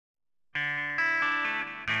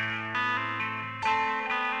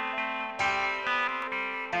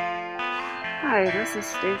Hi, this is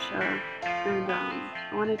Stacia, and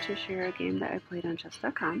I wanted to share a game that I played on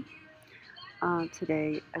chess.com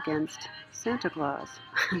today against Santa Claus.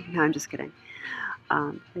 No, I'm just kidding.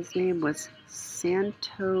 His name was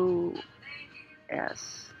Santoas.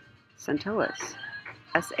 Santoas.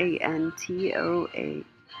 Santoas.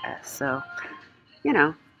 So, you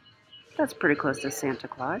know, that's pretty close to Santa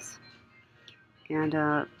Claus. And,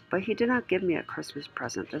 but he did not give me a Christmas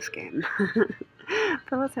present this game.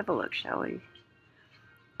 But let's have a look, shall we?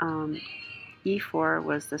 E4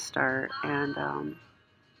 was the start, and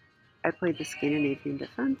I played the Scandinavian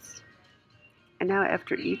defense. And now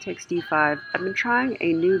after E takes D5, I've been trying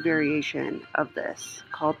a new variation of this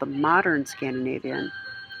called the modern Scandinavian,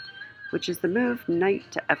 which is the move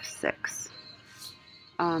knight to F6.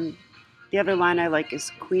 The other line I like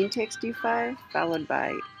is queen takes D5, followed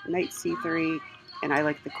by knight C3, and I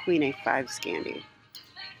like the queen A5 Scandi.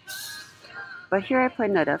 But here I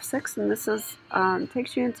played knight F6, and this is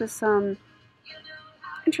takes you into some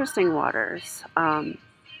interesting waters. The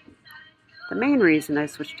main reason I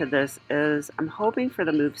switched to this is I'm hoping for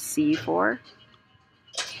the move C4,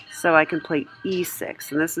 so I can play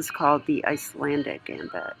E6, and this is called the Icelandic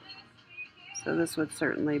gambit. So this would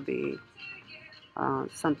certainly be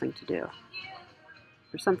something to do,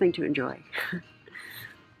 or something to enjoy.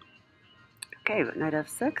 Okay, but knight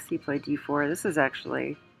F6, he played D4. This is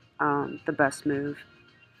actually the best move.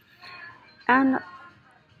 And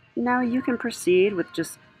now you can proceed with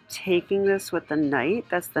just taking this with the knight.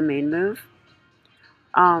 That's the main move.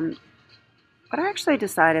 But I actually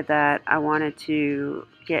decided that I wanted to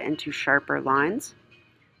get into sharper lines.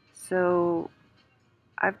 So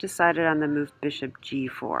I've decided on the move bishop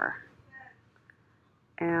G4.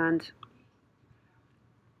 And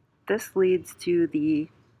this leads to the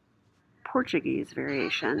Portuguese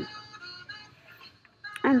variation.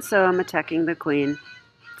 And so I'm attacking the queen.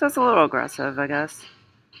 So it's a little aggressive, I guess.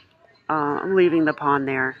 I'm leaving the pawn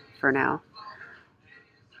there for now.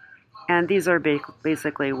 And these are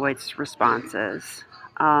basically white's responses.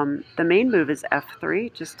 The main move is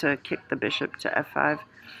F3, just to kick the bishop to F5.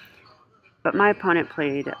 But my opponent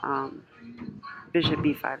played bishop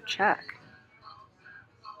B5 check.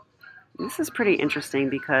 This is pretty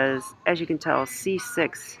interesting because, as you can tell,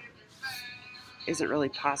 C6 isn't really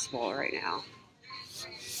possible right now.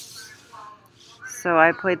 So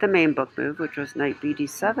I played the main book move, which was knight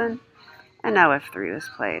BD7, and now F3 was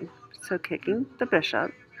played. So kicking the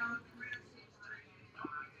bishop.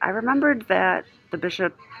 I remembered that the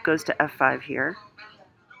bishop goes to F5 here.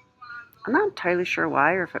 I'm not entirely sure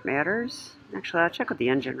why or if it matters. Actually, I'll check with the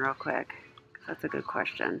engine real quick. That's a good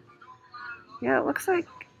question. Yeah, it looks like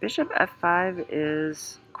bishop F5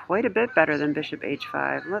 is quite a bit better than bishop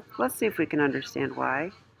H5. Let's see if we can understand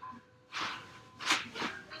why.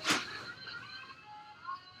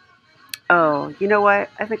 Oh, you know what?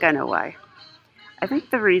 I think I know why. I think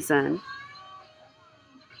the reason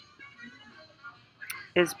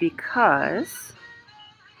is because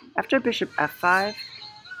after bishop F5,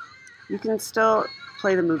 you can still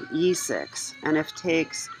play the move E6, and if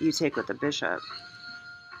takes, you take with the bishop.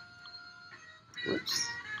 Whoops.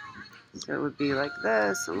 So it would be like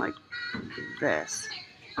this and like this.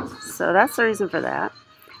 So that's the reason for that.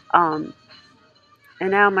 And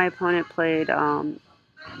now my opponent played a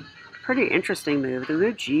pretty interesting move, the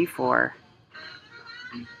move G4.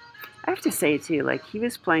 I have to say too, like he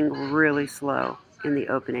was playing really slow in the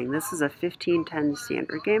opening. This is a 15-10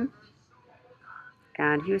 standard game.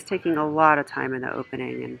 And he was taking a lot of time in the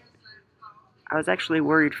opening, and I was actually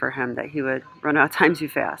worried for him that he would run out of time too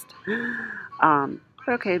fast. But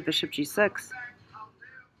okay, bishop G6.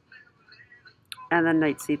 And then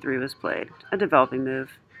knight C3 was played, a developing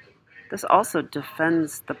move. This also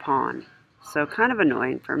defends the pawn, so kind of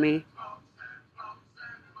annoying for me.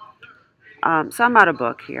 So I'm out of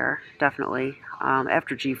book here, definitely.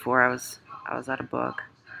 After G4, I was out of book.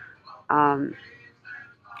 I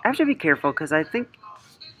have to be careful because I think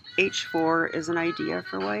H4 is an idea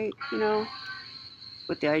for white, you know,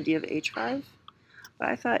 with the idea of H5. But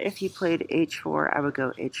I thought if he played H4, I would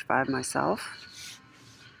go H5 myself.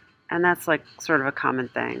 And that's like sort of a common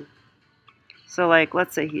thing. So like,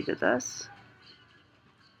 let's say he did this.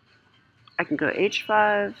 I can go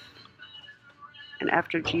H5, and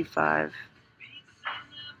after G5,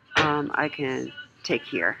 I can take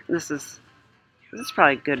here. And this is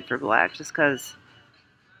probably good for black, just because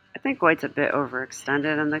I think white's a bit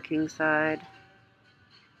overextended on the king side.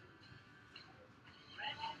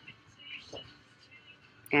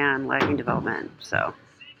 And lagging development, so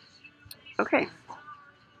okay.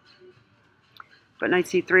 But knight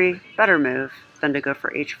C3, better move than to go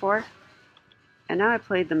for H4. And now I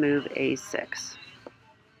played the move A6.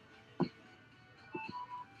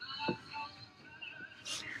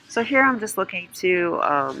 So here I'm just looking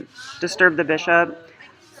to disturb the bishop.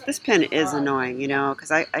 This pin is annoying, you know,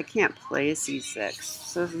 because I can't play c6.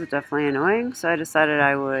 So this is definitely annoying. So I decided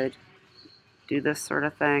I would do this sort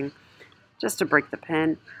of thing just to break the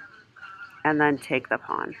pin and then take the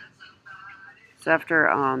pawn. So after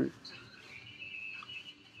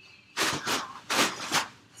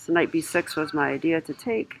so knight b6 was my idea to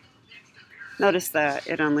take. Notice that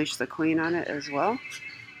it unleashed the queen on it as well.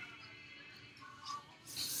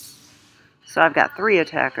 So I've got 3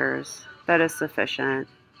 attackers. That is sufficient.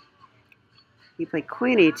 He played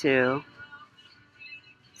queen e2.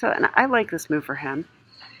 So, and I like this move for him.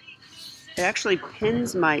 It actually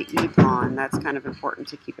pins my e-pawn. That's kind of important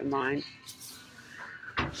to keep in mind.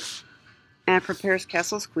 And prepares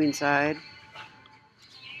castle's queenside.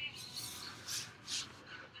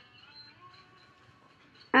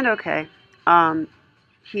 And okay,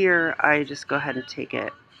 here I just go ahead and take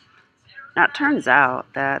it. Now it turns out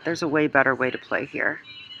that there's a way better way to play here.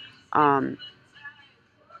 And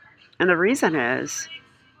the reason is,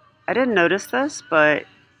 I didn't notice this, but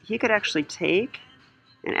he could actually take,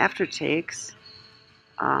 and after takes,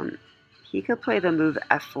 he could play the move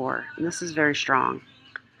f4, and this is very strong.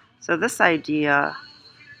 So this idea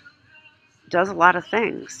does a lot of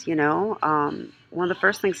things, you know. One of the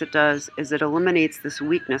first things it does is it eliminates this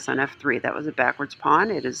weakness on f3. That was a backwards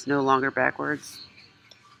pawn. It is no longer backwards.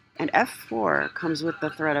 And f4 comes with the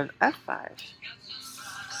threat of f5.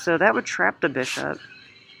 So that would trap the bishop.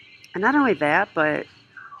 And not only that, but,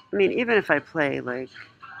 I mean, even if I play, like,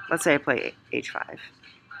 let's say I play h5,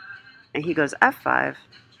 and he goes f5,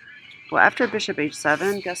 well, after bishop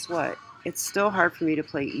h7, guess what? It's still hard for me to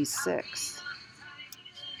play e6.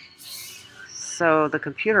 So the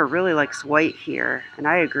computer really likes white here, and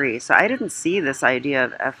I agree. So I didn't see this idea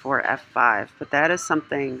of f4, f5, but that is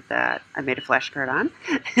something that I made a flashcard on,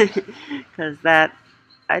 because that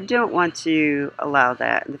I don't want to allow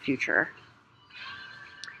that in the future.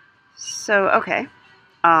 So, okay.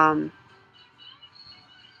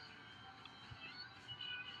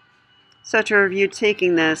 So to review,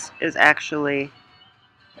 taking this is actually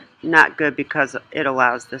not good because it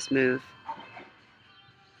allows this move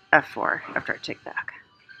f4 after I take back.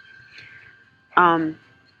 And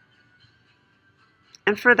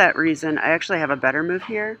for that reason, I actually have a better move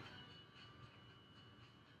here.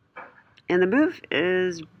 And the move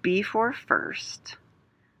is b4 first,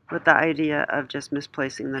 with the idea of just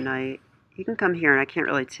misplacing the knight. He can come here, and I can't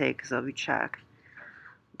really take because it'll be check.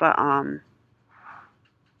 But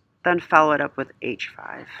then follow it up with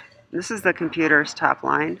h5. This is the computer's top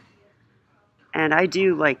line, and I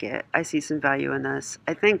do like it. I see some value in this.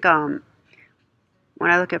 I think when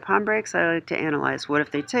I look at pawn breaks, I like to analyze what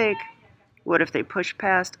if they take, what if they push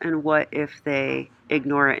past, and what if they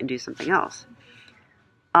ignore it and do something else.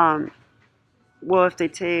 Well, if they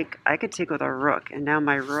take, I could take with a rook, and now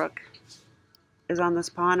my rook is on this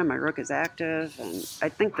pawn, and my rook is active, and I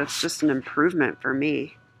think that's just an improvement for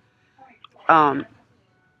me. And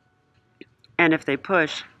if they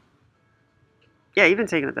push, yeah, even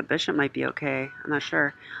taking with the bishop might be okay. I'm not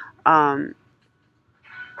sure. Now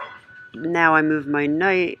I move my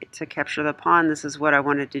knight to capture the pawn. This is what I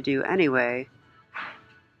wanted to do anyway,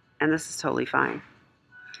 and this is totally fine.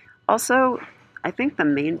 Also, I think the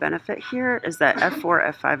main benefit here is that f4,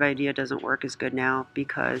 f5 idea doesn't work as good now,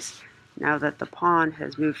 because now that the pawn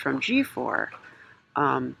has moved from g4,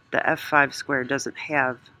 the f5 square doesn't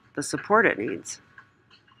have the support it needs.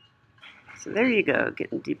 So there you go,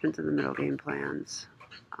 getting deep into the middle game plans.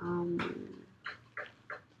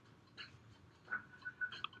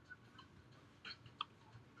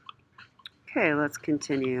 Okay, let's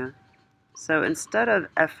continue. So instead of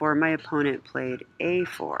f4, my opponent played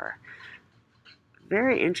a4.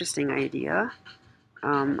 Very interesting idea.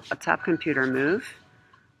 A top computer move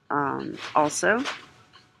also.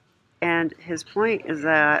 And his point is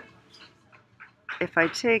that if I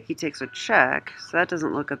take, he takes a check, so that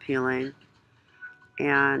doesn't look appealing.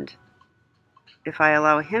 And if I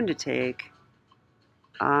allow him to take,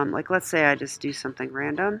 like let's say I just do something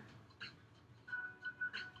random.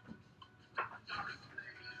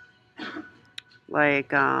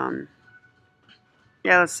 Like, yeah,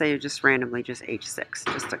 let's say just randomly just h6,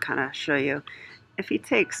 just to kind of show you. If he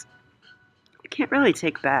takes, I can't really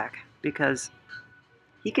take back because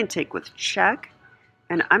he can take with check,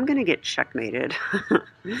 and I'm going to get checkmated.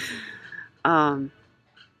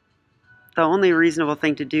 The only reasonable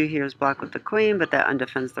thing to do here is block with the queen, but that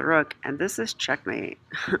undefends the rook, and this is checkmate.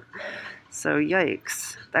 So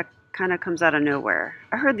yikes, that kind of comes out of nowhere.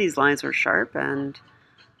 I heard these lines were sharp, and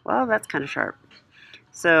well, that's kind of sharp.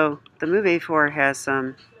 So the move a4 has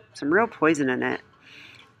some real poison in it.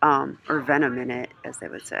 or venom in it, as they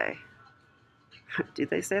would say. Do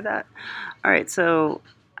they say that? All right, so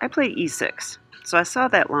I played e6. So I saw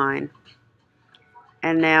that line,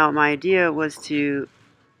 and now my idea was to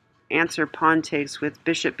answer pawn takes with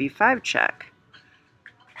bishop b5 check,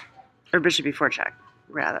 or bishop b4 check,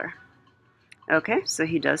 rather. Okay, so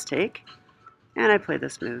he does take, and I play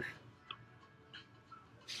this move.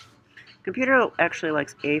 Computer actually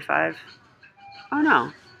likes a5. Oh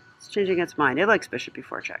no, it's changing its mind. It likes bishop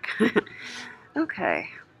b4 check. Okay.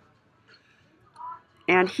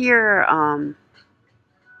 And here,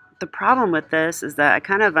 the problem with this is that I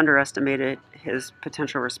kind of underestimated his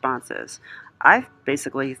potential responses. I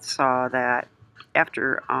basically saw that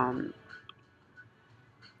after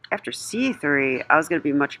c3, I was going to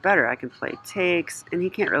be much better. I can play takes, and he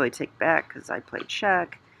can't really take back because I played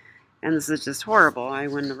check, and this is just horrible. I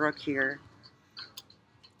win the rook here.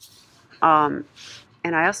 And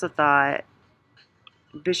I also thought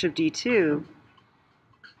bishop d2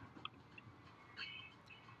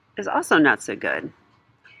 is also not so good,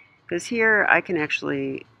 because here I can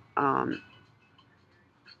actually, well,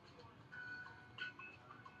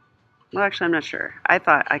 actually I'm not sure. I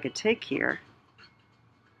thought I could take here,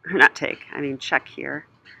 or not take, I mean check here,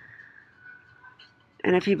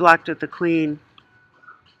 and if he blocked with the queen,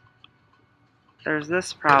 there's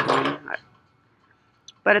this problem.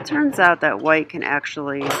 But it turns out that white can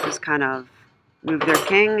actually just kind of move their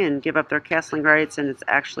king and give up their castling rights, and it's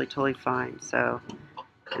actually totally fine. So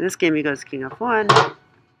in this game he goes king f1,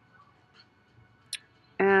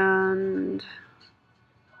 and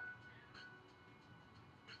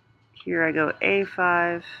here I go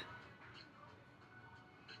a5,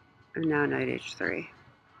 and now knight h3.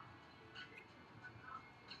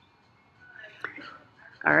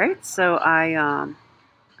 Alright, so I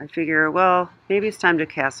figure, well, maybe it's time to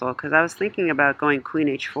castle, because I was thinking about going queen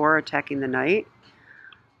h4, attacking the knight.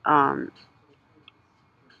 But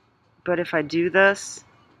if I do this,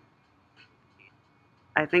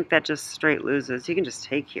 I think that just straight loses. You can just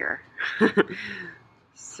take here.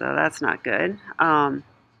 So that's not good.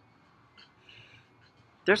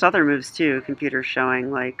 There's other moves too, computer's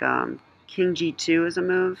showing, like king g2 is a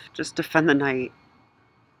move. Just defend the knight.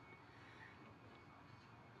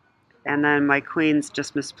 And then my queen's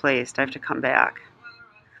just misplaced. I have to come back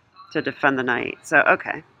to defend the knight. So,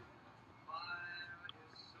 okay.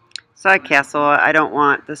 So I castle. I don't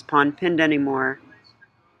want this pawn pinned anymore.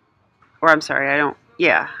 Or I'm sorry, I don't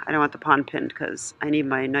want the pawn pinned because I need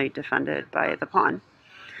my knight defended by the pawn.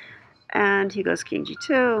 And he goes king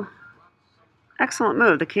g2. Excellent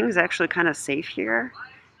move. The king's actually kind of safe here.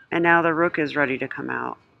 And now the rook is ready to come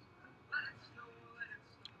out.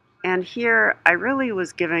 And here I really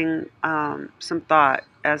was giving some thought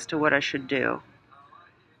as to what I should do.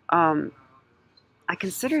 I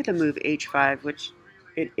consider the move h5, which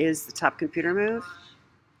it is the top computer move.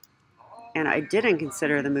 And I didn't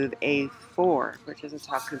consider the move a4, which is a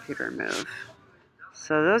top computer move.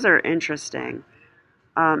 So those are interesting.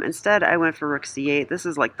 Instead, I went for rook c8. This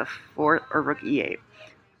is like the fourth, or rook e8.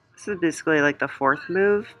 This is basically like the fourth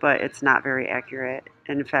move, but it's not very accurate.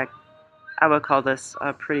 And in fact, I would call this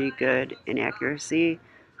a pretty good inaccuracy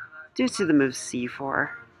due to the move c4.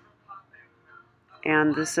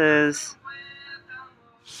 And this is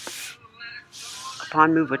a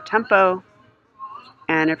pawn move with tempo,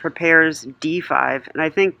 and it prepares d5. And I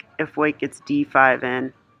think if white gets d5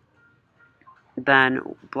 in, then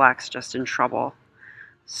black's just in trouble.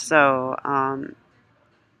 So,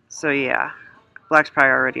 yeah, black's probably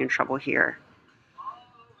already in trouble here.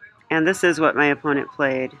 And this is what my opponent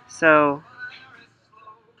played. So,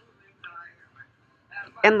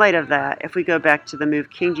 in light of that, if we go back to the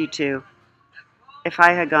move king g2, if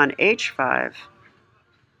I had gone h5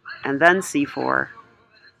 and then c4,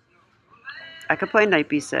 I could play knight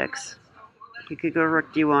b6. He could go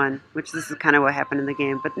rook d1, which this is kind of what happened in the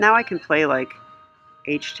game. But now I can play like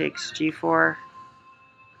h takes g4,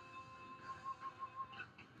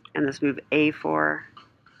 and this move a4,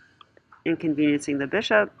 inconveniencing the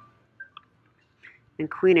bishop,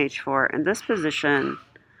 and queen h4. And this position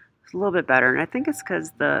is a little bit better, and I think it's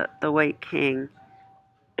because the white king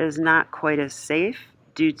is not quite as safe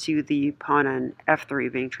due to the pawn on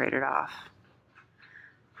f3 being traded off.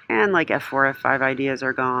 And like f4, f5 ideas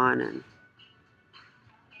are gone. And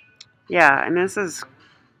yeah, I mean, this is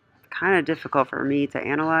kind of difficult for me to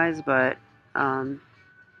analyze, but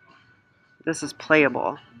this is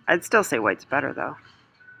playable. I'd still say white's better, though.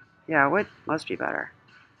 Yeah, white must be better.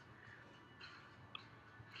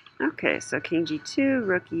 Okay, so king g2,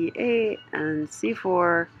 rook e8, and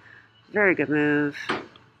c4. Very good move.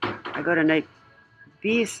 I go to knight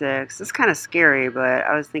B6. It's kind of scary, but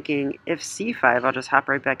I was thinking if C5, I'll just hop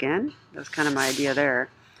right back in. That's kind of my idea there.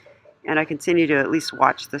 And I continue to at least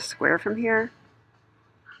watch the square from here.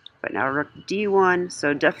 But now rook D1,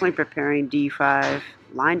 so definitely preparing D5.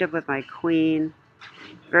 Lined up with my queen.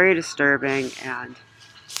 Very disturbing, and,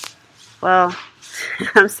 well,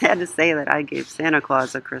 I'm sad to say that I gave Santa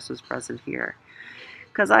Claus a Christmas present here.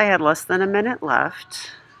 Because I had less than a minute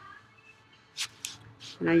left.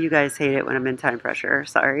 I know you guys hate it when I'm in time pressure,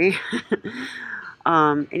 sorry.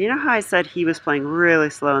 And you know how I said he was playing really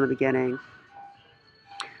slow in the beginning?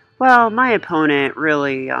 Well, my opponent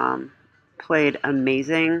really played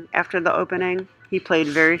amazing after the opening. He played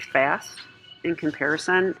very fast in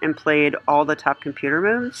comparison and played all the top computer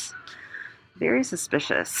moves. Very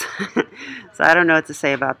suspicious. So I don't know what to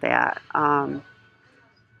say about that.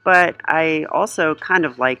 But I also kind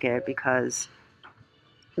of like it because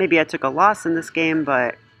maybe I took a loss in this game,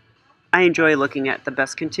 but I enjoy looking at the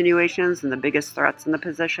best continuations and the biggest threats in the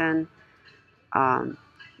position.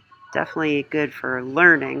 Definitely good for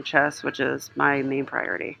learning chess, which is my main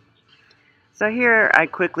priority. So here I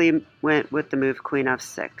quickly went with the move Queen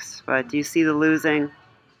F6. But do you see the losing?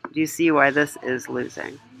 Do you see why this is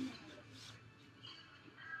losing?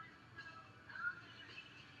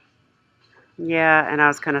 Yeah, and I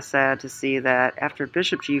was kind of sad to see that after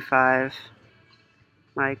Bishop G5,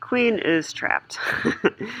 my queen is trapped.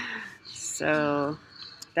 So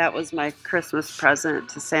that was my Christmas present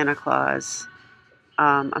to Santa Claus.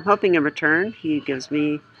 I'm hoping in return he gives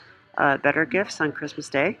me better gifts on Christmas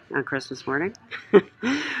Day, on Christmas morning.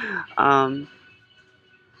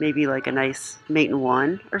 Maybe like a nice mate in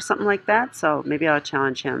one or something like that. So maybe I'll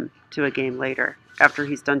challenge him to a game later after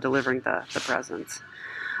he's done delivering the presents.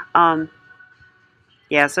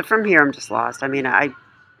 Yeah, so from here I'm just lost. I mean, I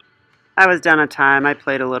was done on time. I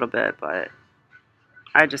played a little bit, but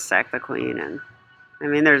I just sacked the queen, and I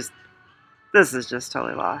mean, this is just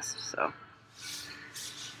totally lost. So,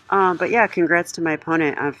 but yeah, congrats to my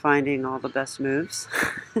opponent on finding all the best moves,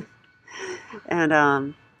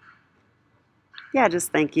 and yeah,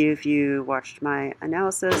 just thank you if you watched my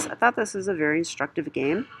analysis. I thought this was a very instructive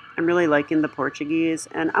game. I'm really liking the Portuguese,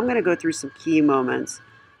 and I'm going to go through some key moments.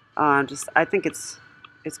 I think it's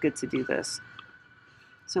good to do this.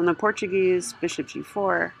 So in the Portuguese, Bishop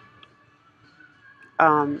G4.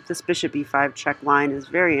 This Bishop E5 check line is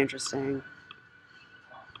very interesting.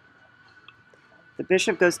 The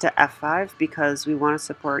Bishop goes to F5 because we want to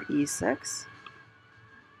support E6.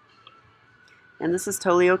 And this is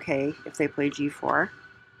totally okay if they play G4.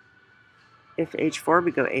 If H4,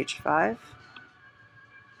 we go H5.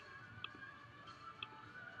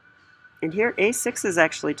 And here, A6 is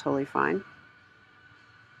actually totally fine.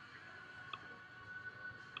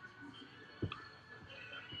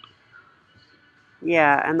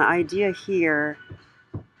 Yeah, and the idea here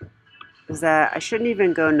is that I shouldn't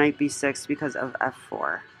even go knight B6 because of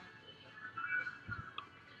F4.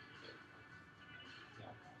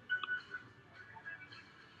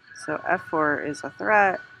 So F4 is a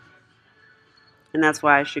threat, and that's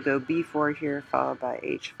why I should go B4 here, followed by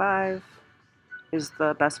H5 is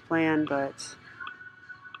the best plan, but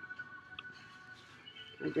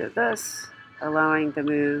I did this, allowing the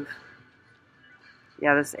move.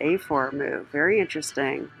 Yeah, this A4 move, very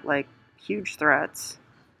interesting, like huge threats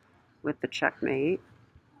with the checkmate.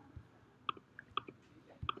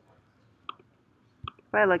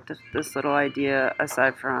 But I like this little idea,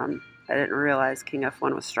 aside from I didn't realize King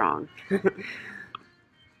F1 was strong.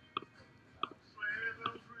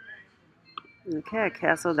 Okay,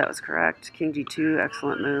 castle, that was correct. King G2,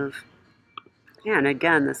 excellent move. Yeah, and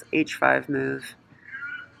again, this H5 move.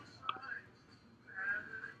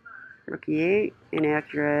 Rook E8,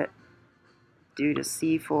 inaccurate, due to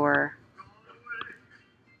C4.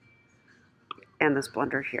 And this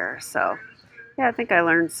blunder here. So, yeah, I think I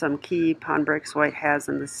learned some key pawn breaks white has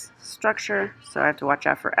in this structure. So I have to watch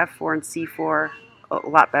out for F4 and C4 a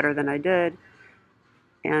lot better than I did.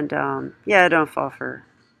 And, yeah, don't fall for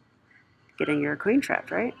getting your queen trapped,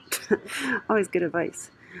 right? Always good advice.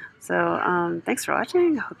 So, thanks for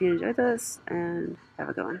watching. I hope you enjoyed this, and have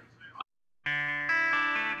a good one.